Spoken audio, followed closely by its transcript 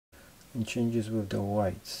It changes with the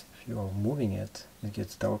lights. If you are moving it, it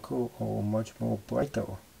gets darker or much more brighter.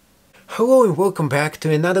 Hello and welcome back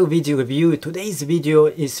to another video review. Today's video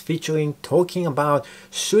is featuring talking about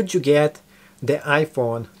should you get the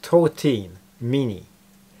iPhone 13 mini.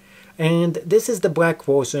 And this is the black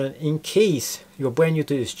version. In case you're brand new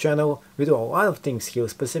to this channel, we do a lot of things here.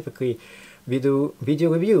 Specifically, we do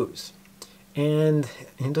video reviews. And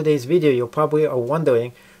in today's video, you probably are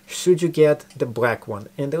wondering, should you get the black one?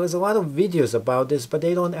 And there is a lot of videos about this, but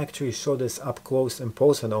they don't actually show this up close and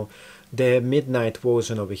personal, the midnight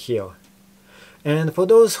version over here. And for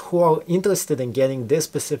those who are interested in getting this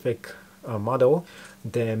specific model,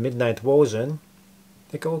 the midnight version,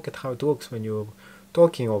 take a look at how it looks when you're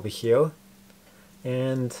talking over here.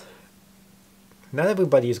 And not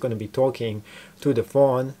everybody is going to be talking to the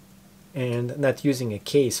phone and not using a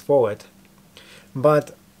case for it.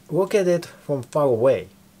 But look at it from far away.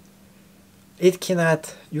 You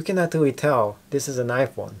cannot really tell this is an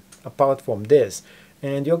iPhone apart from this,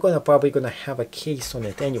 and you're probably gonna have a case on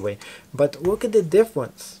it anyway. But look at the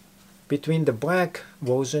difference between the black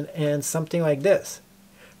version and something like this.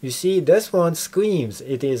 You see, this one screams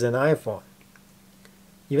it is an iPhone.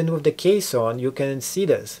 Even with the case on, you can see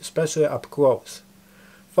this, especially up close.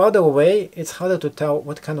 Farther away, it's harder to tell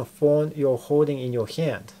what kind of phone you're holding in your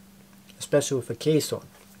hand, especially with a case on.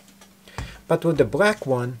 But with the black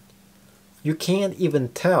one, you can't even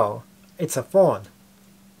tell it's a phone.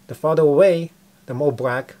 The farther away, the more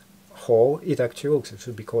black hole it actually looks. It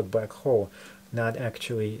should be called black hole, not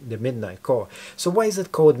actually the midnight color. So why is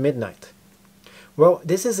it called midnight? Well,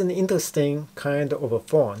 this is an interesting kind of a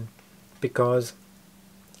phone because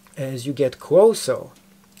as you get closer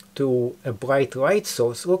to a bright light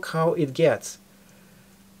source, look how it gets.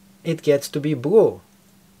 It gets to be blue.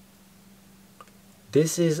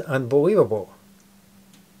 This is unbelievable.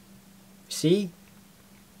 See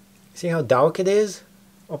how dark it is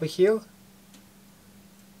over here?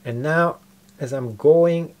 And now as I'm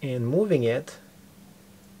going and moving it,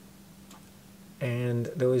 and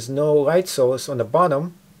there is no light source on the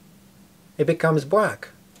bottom, it becomes black.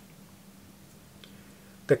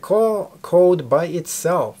 The color code by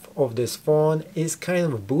itself of this phone is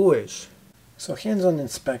kind of bluish. So hands-on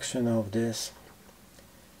inspection of this,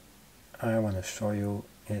 I want to show you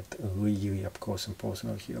it really up close and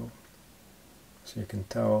personal here. So you can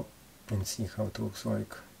tell and see how it looks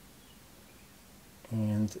like.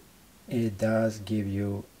 And it does give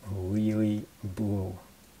you really blue.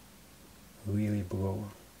 Really blue.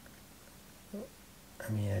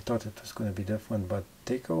 I mean, I thought it was going to be different, but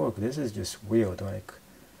take a look. This is just weird. Like,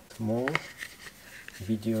 more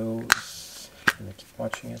videos. I'm going to keep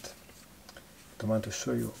watching it. I want to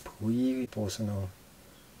show you really personal.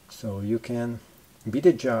 So you can be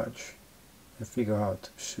the judge and figure out,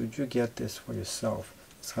 should you get this for yourself?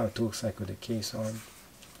 That's how it looks like with the case on.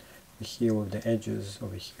 Here with the edges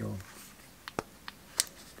over here.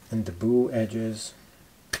 And the blue edges.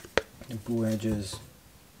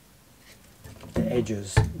 The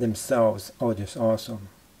edges themselves are just awesome.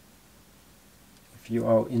 If you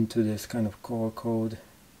are into this kind of color code,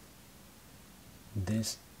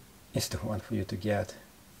 this is the one for you to get.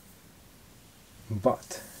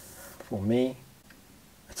 But for me,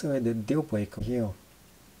 it's really the deal breaker here.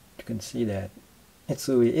 You can see that it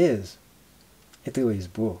really is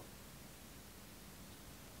blue.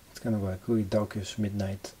 It's kind of like really darkish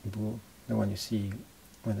midnight blue, the one you see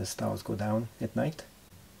when the stars go down at night.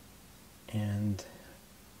 And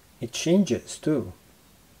it changes too.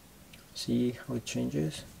 See how it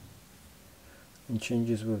changes? It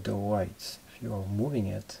changes with the lights. If you are moving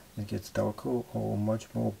it, it gets darker or much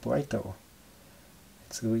more brighter.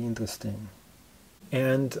 It's really interesting.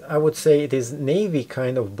 And I would say it is navy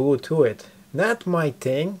kind of blue to it. Not my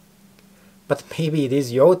thing, but maybe it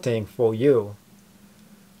is your thing for you.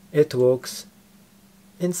 It looks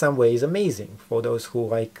in some ways amazing for those who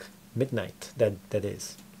like midnight, that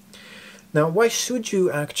is. Now, why should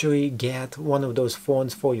you actually get one of those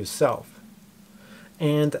phones for yourself?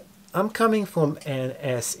 And I'm coming from an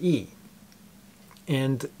SE,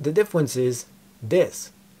 and the difference is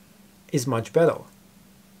this is much better.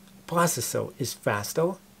 Processor is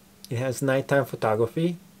faster, it has nighttime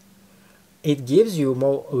photography, it gives you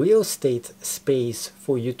more real estate space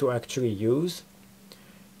for you to actually use,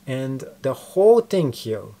 and the whole thing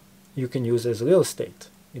here you can use as real estate.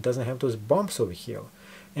 It doesn't have those bumps over here.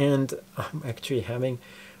 And I'm actually having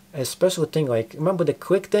a special thing, like, remember the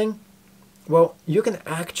click thing? Well, you can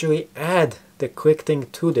actually add the click thing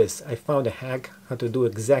to this. I found a hack how to do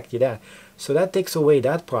exactly that. So that takes away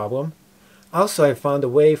that problem. Also, I found a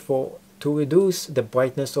way to reduce the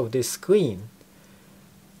brightness of this screen.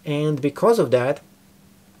 And because of that,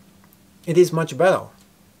 it is much better.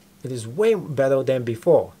 It is way better than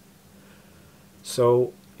before.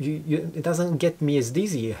 So it doesn't get me as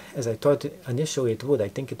dizzy as I thought initially it would. I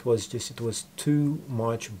think it was too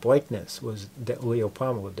much brightness was the real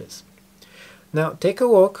problem with this. Now take a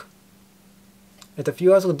look at a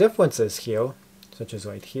few other differences here, such as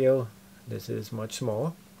right here. This is much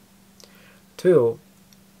smaller. 2,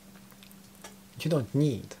 you don't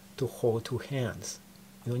need to hold 2 hands.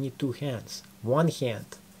 You don't need 2 hands. 1 hand.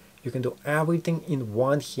 You can do everything in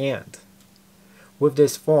 1 hand with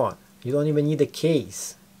this phone. You don't even need a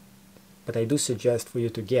case, but I do suggest for you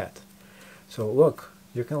to get. So look,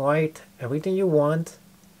 you can write everything you want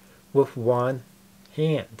with 1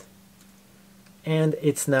 hand, and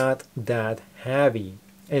it's not that heavy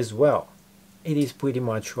as well. It is pretty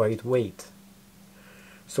much lightweight.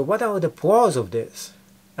 So what are the pros of this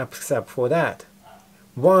except for that?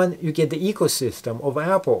 1, you get the ecosystem of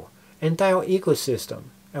Apple, entire ecosystem.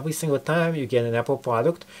 Every single time you get an Apple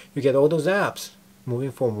product, you get all those apps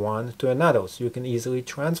moving from one to another, so you can easily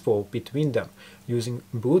transfer between them using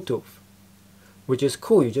Bluetooth, which is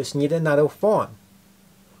cool. You just need another phone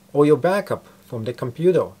or your backup from the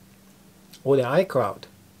computer or the iCloud.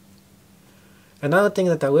 Another thing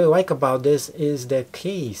that I really like about this is the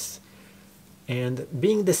case. And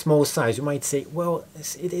being the small size, you might say, well,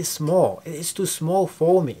 it is small. It is too small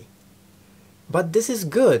for me. But this is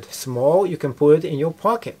good. Small, you can put it in your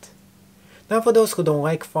pocket. Now for those who don't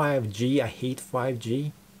like 5G, I hate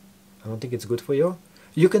 5G. I don't think it's good for you.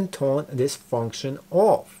 You can turn this function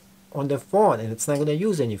off on the phone and it's not going to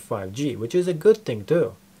use any 5G, which is a good thing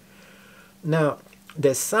too. Now,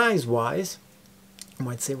 the size-wise, you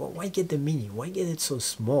might say, well, why get the mini? Why get it so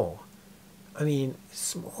small? I mean,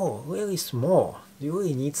 small, really small. Do you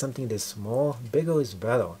really need something this small? Bigger is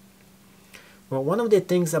better. Well, one of the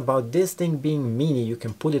things about this thing being mini, you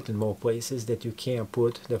can put it in more places that you can't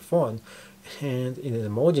put the phone. And in an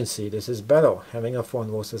emergency, this is better, having a phone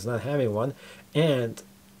versus not having one. And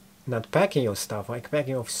not packing your stuff, like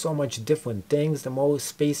packing off so much different things, the more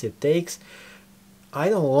space it takes. I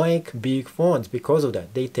don't like big phones because of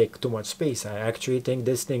that. They take too much space. I actually think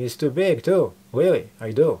this thing is too big too. Really,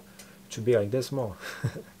 I do. It should be like this more.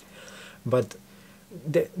 But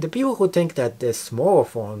the people who think that the smaller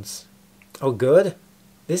phones are good,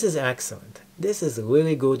 this is excellent. This is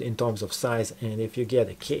really good in terms of size, and if you get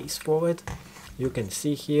a case for it, you can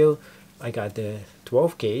see here I got the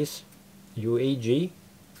 12 case UAG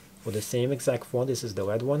for the same exact phone. This is the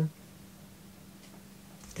red one,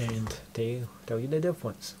 and they tell you the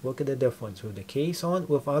difference. Look at the difference with the case on,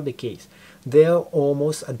 without the case. They're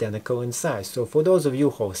almost identical in size. So for those of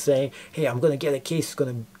you who are saying, hey, I'm gonna get a case, it's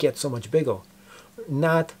gonna get so much bigger,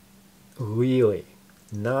 not really,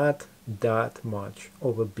 not that much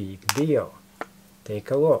of a big deal.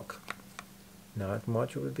 Take a look. Not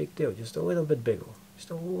much of a big deal, just a little bit bigger,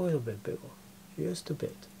 just a little bit bigger, just a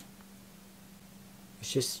bit.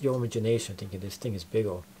 It's just your imagination thinking this thing is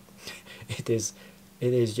bigger. It is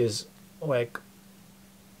just like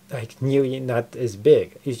nearly not as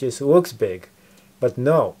big. It just looks big, but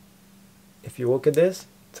no. If you look at this,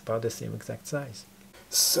 it's about the same exact size.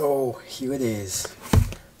 So here it is,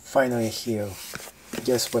 finally here.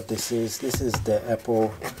 Guess what this is? This is the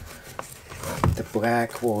Apple, the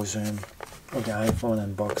black version of the iPhone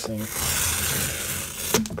unboxing,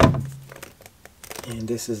 and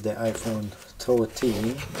this is the iPhone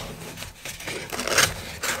 13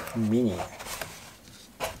 mini.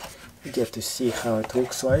 You get to see how it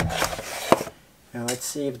looks like. And let's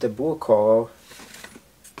see if the blue color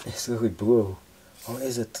is really blue, or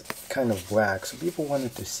is it kind of black. So people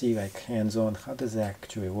wanted to see, like, hands-on, how does it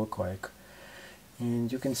actually look like.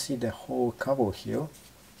 And you can see the whole cover here,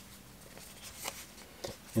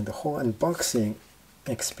 and the whole unboxing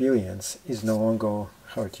experience is no longer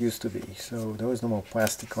how it used to be. So there is no more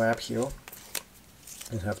plastic wrap here.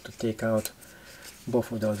 You have to take out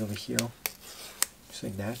both of those over here, just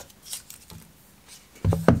like that.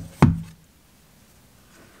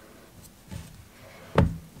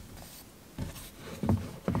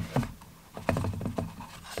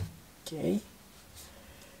 Okay,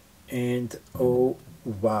 and oh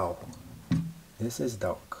wow, this is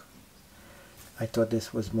dark. I thought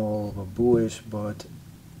this was more of a bluish, but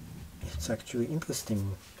it's actually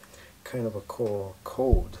interesting, kind of a core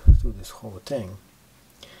code through this whole thing.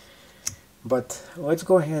 But let's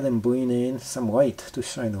go ahead and bring in some light to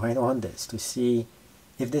shine right on this to see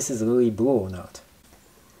if this is really blue or not.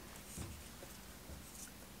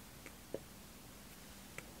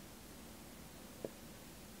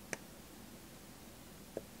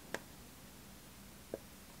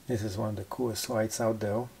 This is one of the coolest lights out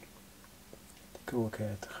there. Take a look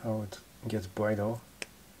at how it gets brighter.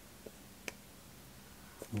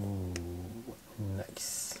 Ooh,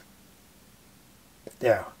 nice.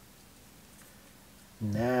 There.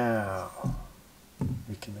 Now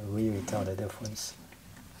we can really tell the difference.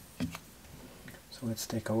 So let's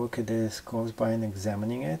take a look at this close by and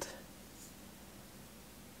examining it.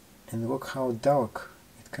 And look how dark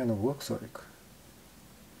it kind of looks like,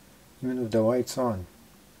 even with the lights on.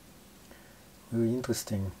 Really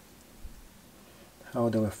interesting how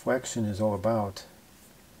the reflection is all about.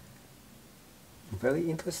 Very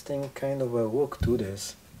interesting kind of a look to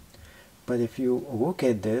this. But if you look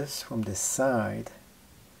at this from the side,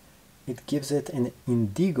 it gives it an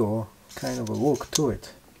indigo kind of a look to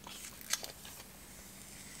it.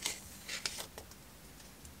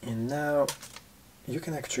 And now you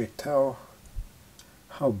can actually tell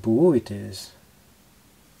how blue it is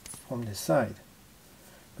from the side.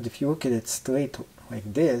 But if you look at it straight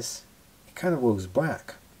like this, it kind of looks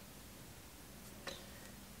black.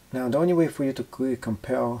 Now the only way for you to clearly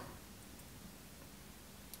compare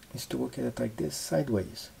is to look at it like this,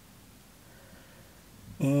 sideways.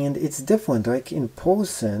 And it's different, like in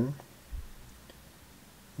person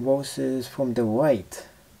versus from the right.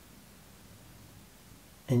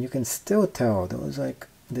 And you can still tell there was like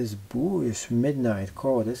this bluish midnight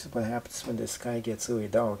color. This is what happens when the sky gets really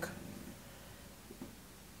dark.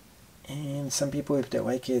 And some people, if they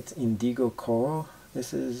like it indigo color,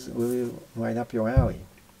 this is really right up your alley.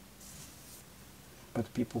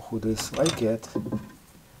 But people who dislike it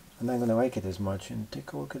are not going to like it as much. And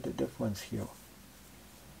take a look at the difference here.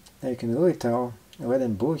 Now you can really tell red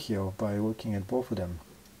and blue here by looking at both of them.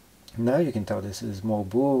 Now you can tell this is more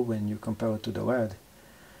blue when you compare it to the red.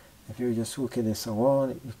 If you just look at this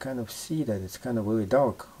alone, you kind of see that it's kind of really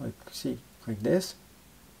dark. Like, see, like this,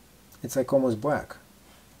 it's like almost black.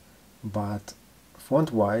 But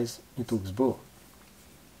front-wise, it looks blue.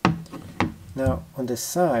 Now, on the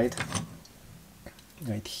side,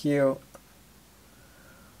 right here,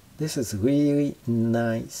 this is really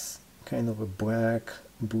nice, kind of a black,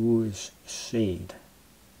 bluish shade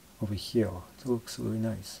over here. It looks really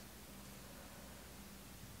nice.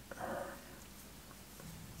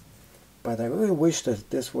 But I really wish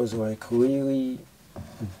that this was like really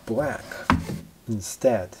black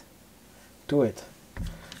instead to it.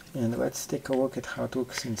 And let's take a look at how it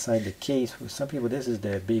looks inside the case. For some people this is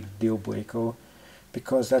the big deal breaker,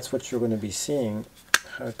 because that's what you're going to be seeing,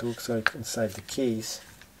 how it looks like inside the case.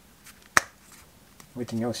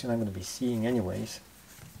 Everything else you're not going to be seeing anyways.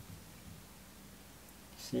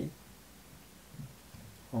 See?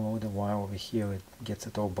 All the while over here it gets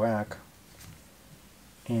it all black.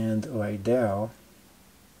 And right there,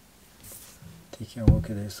 taking a look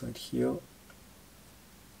at this right here,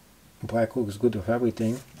 black looks good with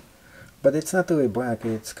everything, but it's not really black,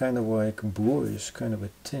 it's kind of like bluish, kind of a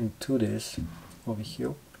tint to this over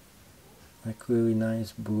here, like really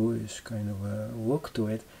nice bluish kind of a look to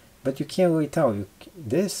it, but you can't really tell.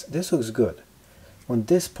 This looks good. On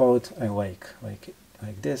this part I like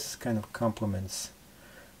this kind of complements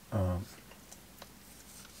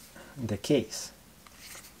the case.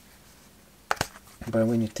 But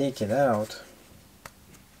when you take it out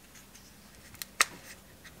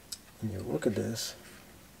and you look at this,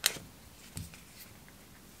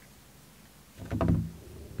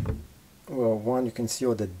 well, one, you can see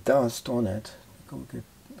all the dust on it. Look at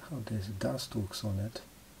how this dust looks on it.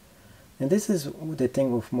 And this is the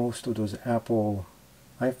thing with most of those Apple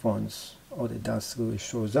iPhones, all the dust really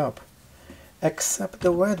shows up, except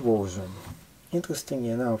the red version. Interestingly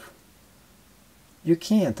enough, you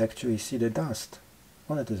can't actually see the dust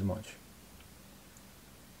on it as much.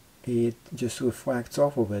 It just reflects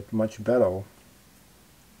off of it much better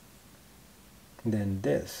than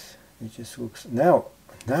this. It just looks, now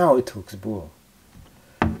it looks blue.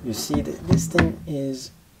 You see that this thing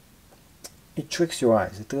is, it tricks your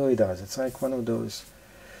eyes, it really does. It's like one of those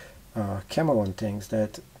Cameron things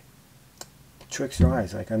that tricks your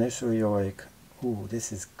eyes. Like initially you're like, ooh,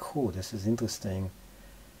 this is cool, this is interesting,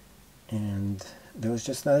 and there was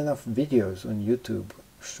just not enough videos on YouTube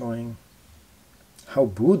showing how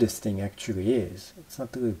blue this thing actually is. It's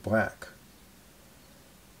not really black.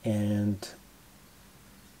 And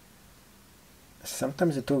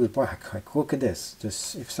sometimes it looks black. Like, look at this.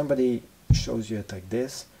 Just if somebody shows you it like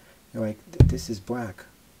this, you're like, this is black.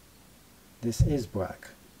 This is black.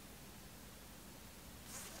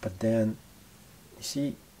 But then, you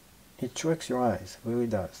see, it tricks your eyes. It really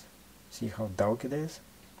does. See how dark it is?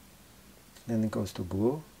 Then it goes to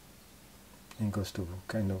blue, and it goes to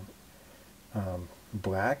kind of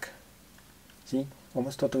black. See,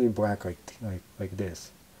 almost totally black, like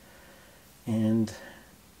this. And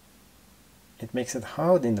it makes it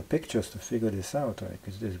hard in the pictures to figure this out. Like,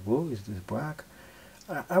 is this blue? Is this black?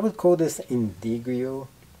 I would call this indigo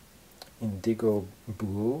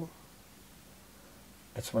blue.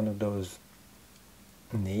 It's one of those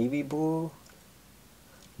navy blue,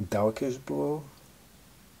 darkish blue,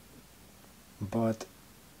 but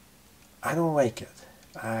I don't like it.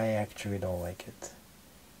 I actually don't like it.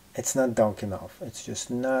 It's not dark enough. It's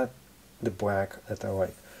just not the black that I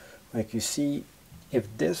like. Like, you see,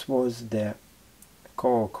 if this was the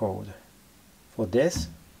color code for this,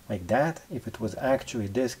 like that, if it was actually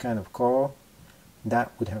this kind of color,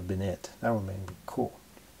 that would have been it. That would make me cool.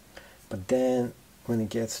 But then when it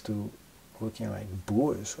gets to looking like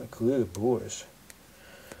bluish, like really bluish,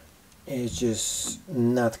 it's just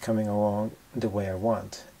not coming along the way I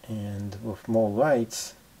want. And with more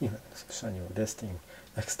lights, even shining with this thing,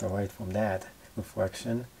 extra light from that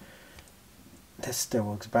reflection, this still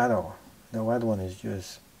looks better. The red one is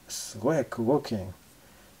just slick looking,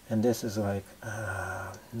 and this is like,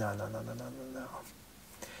 no.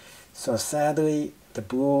 So sadly, the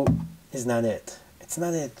blue is not it. It's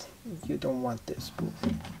not it. You don't want this blue.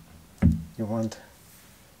 You want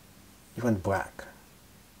black.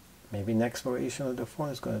 Maybe next variation of the phone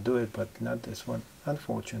is going to do it, but not this one,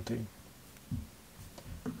 unfortunately.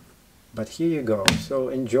 But here you go. So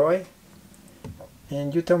enjoy,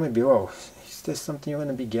 and you tell me below, is this something you're going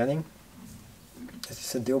to be getting? Is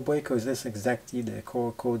this a deal breaker, or is this exactly the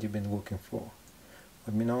color code you've been looking for?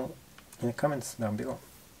 Let me know in the comments down below.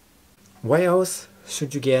 Why else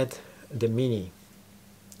should you get the mini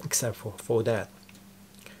except for that?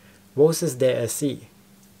 Versus the SE,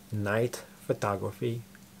 night photography.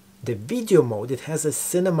 The video mode, it has a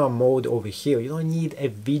cinema mode over here. You don't need a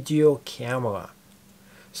video camera.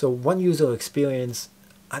 So one user experience,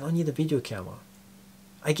 I don't need a video camera.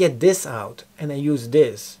 I get this out and I use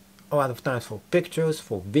this a lot of times for pictures,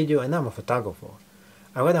 for video, and I'm a photographer.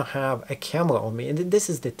 I rather have a camera on me, and this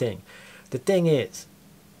is the thing. The thing is,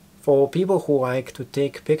 for people who like to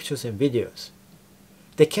take pictures and videos,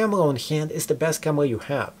 the camera on hand is the best camera you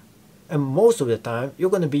have. And most of the time,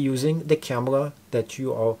 you're going to be using the camera that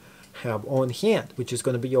you have on hand, which is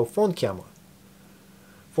going to be your phone camera.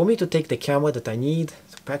 For me to take the camera that I need,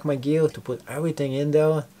 to pack my gear, to put everything in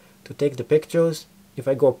there, to take the pictures, if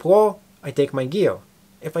I go pro, I take my gear.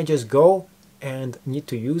 If I just go and need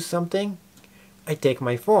to use something, I take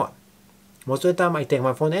my phone. Most of the time, I take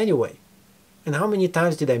my phone anyway. And how many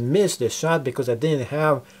times did I miss the shot because I didn't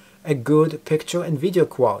have a good picture and video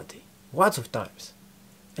quality? Lots of times.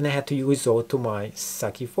 And I had to resort to my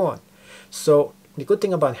sucky phone. So the good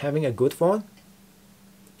thing about having a good phone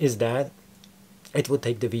is that it will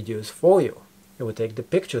take the videos for you. It will take the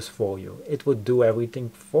pictures for you. It will do everything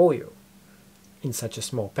for you in such a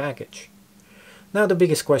small package. Now the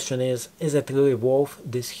biggest question is it really worth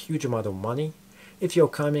this huge amount of money? If you're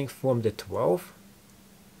coming from the 12,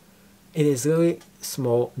 it is really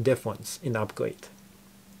small difference in upgrade.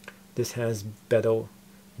 This has better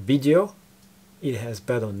video, it has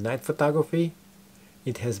better night photography,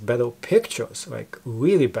 it has better pictures, like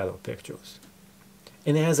really better pictures.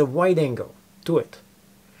 And it has a wide angle to it.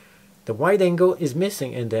 The wide angle is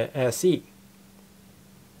missing in the SE.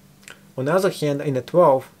 On the other hand, in the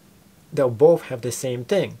 12, they'll both have the same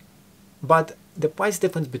thing. But the price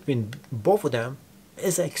difference between both of them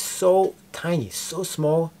is like so tiny, so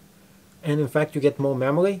small, and in fact you get more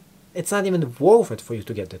memory. It's not even worth it for you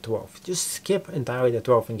to get the 12. Just skip entirely the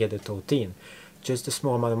 12 and get the 13. Just a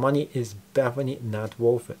small amount of money is definitely not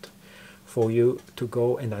worth it for you to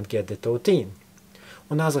go and not get the 13.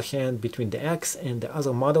 On the other hand, between the X and the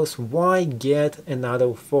other models, why get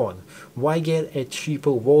another phone? Why get a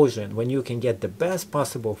cheaper version when you can get the best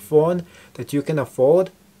possible phone that you can afford,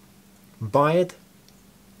 buy it,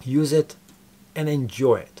 use it, and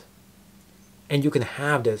enjoy it? And you can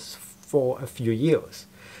have this for a few years.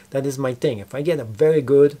 That is my thing. If I get a very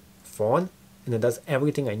good phone and it does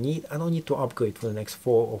everything I need, I don't need to upgrade for the next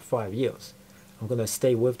 4 or 5 years. I'm going to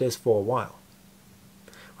stay with this for a while.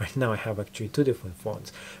 Right now I have actually 2 different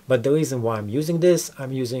phones. But the reason why I'm using this,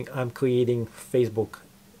 I'm creating Facebook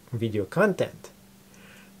video content.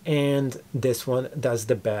 And this one does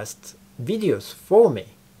the best videos for me.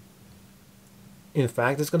 In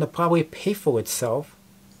fact, it's going to probably pay for itself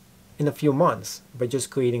in a few months by just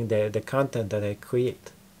creating the content that I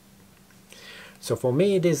create. So for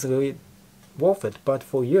me, it is really worth it. But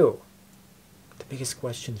for you, the biggest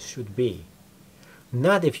question should be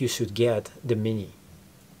not if you should get the mini.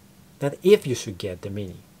 Not if you should get the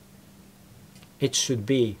mini. It should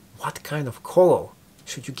be what kind of color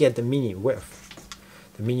should you get the mini with.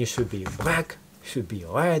 The mini should be black, should be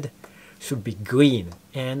red, should be green.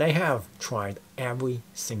 And I have tried every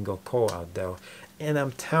single color out there. And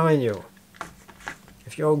I'm telling you,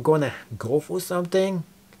 if you're gonna go for something,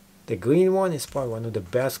 the green one is probably one of the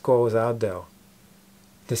best colors out there.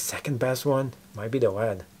 The second best one might be the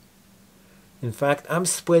red. In fact, I'm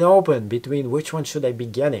split open between which one should I be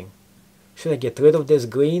getting. Should I get rid of this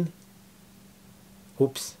green?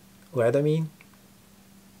 Oops, red I mean.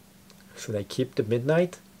 Should I keep the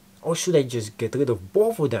midnight? Or should I just get rid of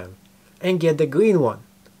both of them and get the green one?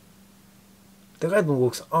 The red one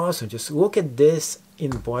looks awesome. Just look at this in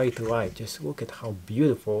bright light. Just look at how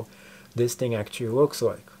beautiful this thing actually looks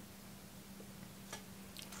like.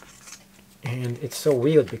 And it's so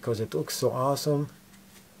weird because it looks so awesome.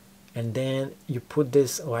 And then you put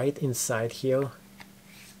this light inside here,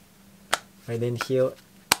 right in here,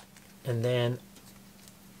 and then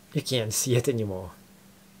you can't see it anymore.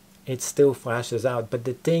 It still flashes out. But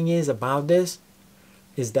the thing is about this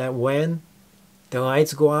is that when the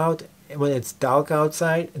lights go out, when it's dark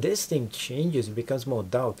outside, this thing changes, it becomes more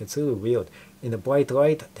dark. It's really weird. In the bright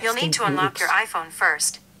light, you'll need to unlock your iPhone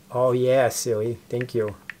first. Oh yeah, silly. Thank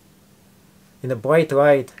you. In the bright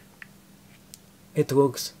light, it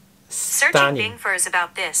looks stunning. Searching Bing first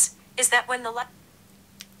about this is that when the light...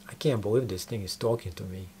 I can't believe this thing is talking to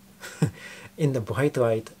me. In the bright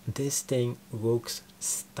light, this thing looks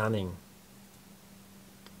stunning.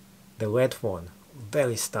 The red phone,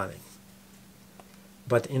 very stunning.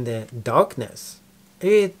 But in the darkness,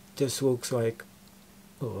 it just looks like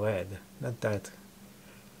red. Not that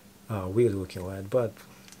weird looking red, but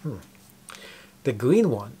the green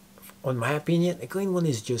one, in my opinion, the green one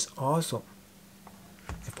is just awesome.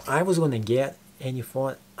 If I was going to get any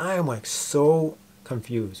phone, I'm like so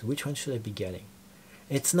confused. Which one should I be getting?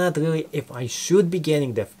 It's not really if I should be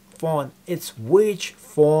getting the phone, it's which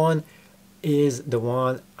phone is the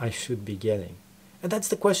one I should be getting. And that's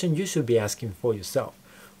the question you should be asking for yourself.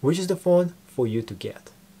 Which is the phone for you to get?